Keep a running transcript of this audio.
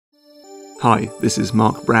Hi, this is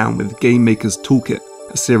Mark Brown with Game Maker's Toolkit,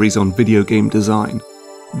 a series on video game design.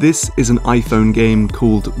 This is an iPhone game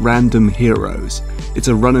called Random Heroes. It's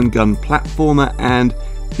a run-and-gun platformer and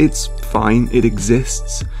it's fine, it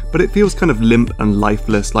exists, but it feels kind of limp and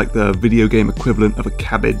lifeless like the video game equivalent of a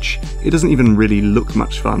cabbage. It doesn't even really look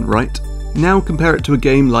much fun, right? Now compare it to a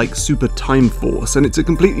game like Super Time Force and it's a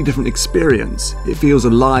completely different experience. It feels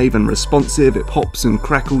alive and responsive, it pops and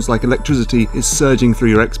crackles like electricity is surging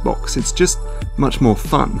through your Xbox. It's just much more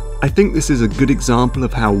fun. I think this is a good example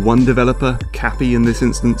of how one developer, Cappy in this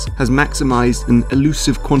instance, has maximised an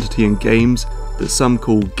elusive quantity in games that some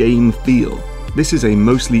call game feel. This is a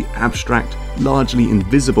mostly abstract, largely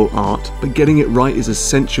invisible art, but getting it right is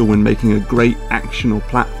essential when making a great action or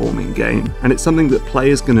platforming game, and it's something that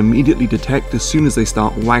players can immediately detect as soon as they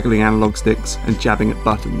start waggling analog sticks and jabbing at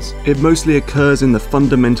buttons. It mostly occurs in the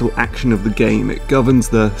fundamental action of the game, it governs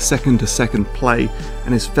the second-to-second play,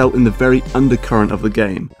 and is felt in the very undercurrent of the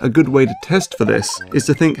game. A good way to test for this is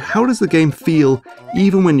to think, how does the game feel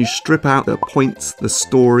even when you strip out the points, the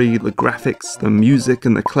story, the graphics, the music,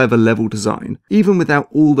 and the clever level design? Even without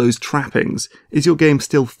all those trappings, is your game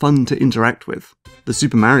still fun to interact with? The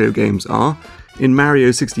Super Mario games are. In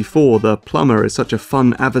Mario 64, the plumber is such a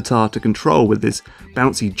fun avatar to control with his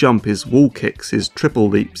bouncy jump, his wall kicks, his triple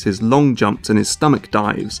leaps, his long jumps, and his stomach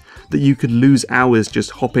dives, that you could lose hours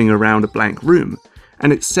just hopping around a blank room.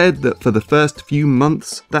 And it's said that for the first few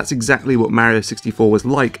months, that's exactly what Mario 64 was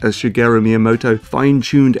like, as Shigeru Miyamoto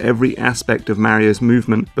fine-tuned every aspect of Mario's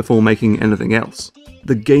movement before making anything else.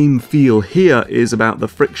 The game feel here is about the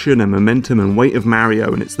friction and momentum and weight of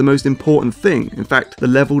Mario, and it's the most important thing. In fact, the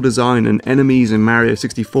level design and enemies in Mario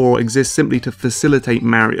 64 exist simply to facilitate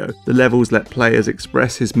Mario. The levels let players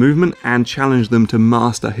express his movement and challenge them to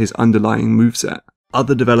master his underlying moveset.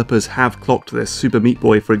 Other developers have clocked this. Super Meat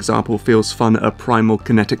Boy, for example, feels fun at a primal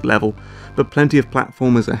kinetic level, but plenty of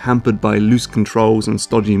platformers are hampered by loose controls and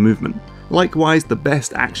stodgy movement. Likewise, the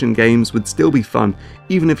best action games would still be fun,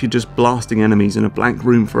 even if you're just blasting enemies in a blank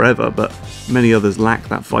room forever, but many others lack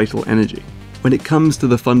that vital energy. When it comes to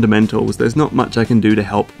the fundamentals, there's not much I can do to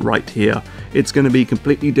help right here. It's going to be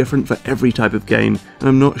completely different for every type of game, and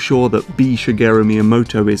I'm not sure that be Shigeru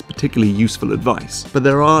Miyamoto is particularly useful advice. But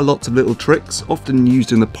there are lots of little tricks, often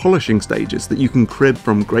used in the polishing stages, that you can crib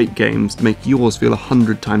from great games to make yours feel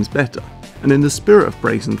 100 times better. And in the spirit of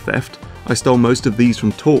brazen theft, I stole most of these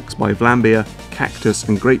from talks by Vlambeer, Cactus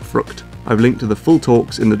and Grapefruit. I've linked to the full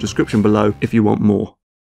talks in the description below if you want more.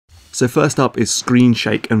 So first up is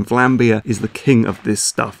screenshake, and Vlambeer is the king of this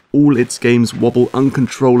stuff. All its games wobble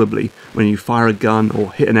uncontrollably when you fire a gun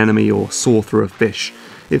or hit an enemy or saw through a fish.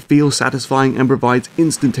 It feels satisfying and provides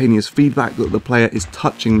instantaneous feedback that the player is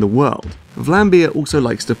touching the world. Vlambeer also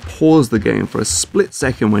likes to pause the game for a split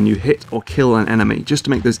second when you hit or kill an enemy, just to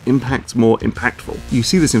make those impacts more impactful. You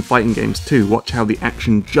see this in fighting games too. Watch how the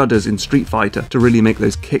action judders in Street Fighter to really make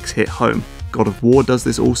those kicks hit home. God of War does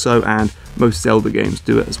this also, and most Zelda games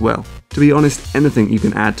do it as well. To be honest, anything you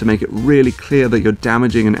can add to make it really clear that you're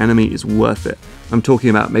damaging an enemy is worth it. I'm talking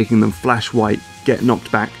about making them flash white, get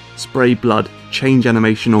knocked back, spray blood, change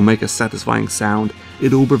animation or make a satisfying sound.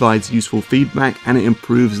 It all provides useful feedback and it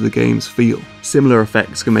improves the game's feel. Similar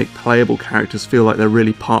effects can make playable characters feel like they're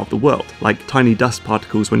really part of the world, like tiny dust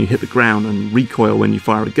particles when you hit the ground and recoil when you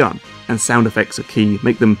fire a gun. And sound effects are key,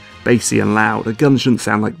 make them bassy and loud. A gun shouldn't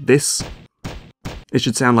sound like this. It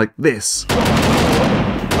should sound like this.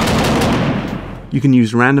 You can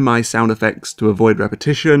use randomized sound effects to avoid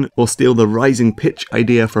repetition, or steal the rising pitch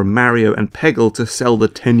idea from Mario and Peggle to sell the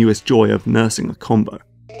tenuous joy of nursing a combo.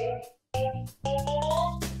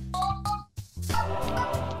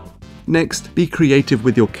 Next, be creative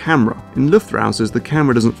with your camera. In Luftrausers, the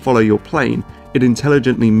camera doesn't follow your plane, it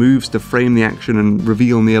intelligently moves to frame the action and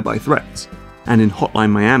reveal nearby threats. And in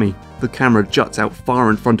Hotline Miami, the camera juts out far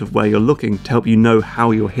in front of where you're looking to help you know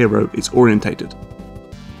how your hero is orientated.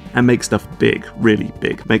 And make stuff big, really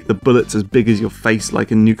big. Make the bullets as big as your face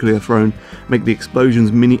like in Nuclear Throne, make the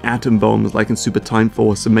explosions mini atom bombs like in Super Time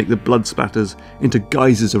Force, and make the blood splatters into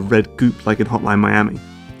geysers of red goop like in Hotline Miami.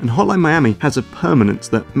 And Hotline Miami has a permanence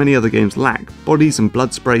that many other games lack. Bodies and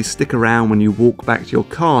blood sprays stick around when you walk back to your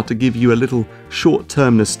car to give you a little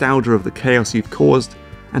short-term nostalgia of the chaos you've caused,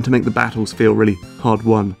 and to make the battles feel really hard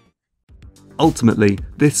won. Ultimately,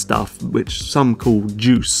 this stuff, which some call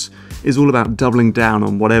juice, is all about doubling down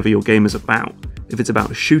on whatever your game is about. If it's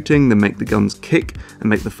about shooting, then make the guns kick and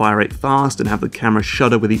make the fire rate fast and have the camera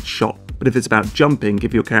shudder with each shot. But if it's about jumping,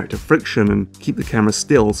 give your character friction and keep the camera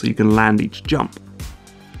still so you can land each jump.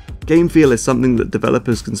 Game feel is something that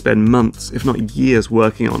developers can spend months, if not years,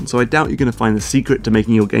 working on, so I doubt you're going to find the secret to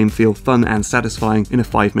making your game feel fun and satisfying in a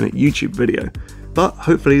 5-minute YouTube video. But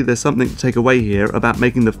hopefully there's something to take away here about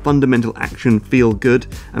making the fundamental action feel good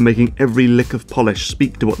and making every lick of polish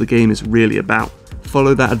speak to what the game is really about.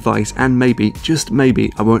 Follow that advice and maybe, just maybe,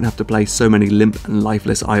 I won't have to play so many limp and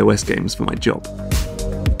lifeless iOS games for my job.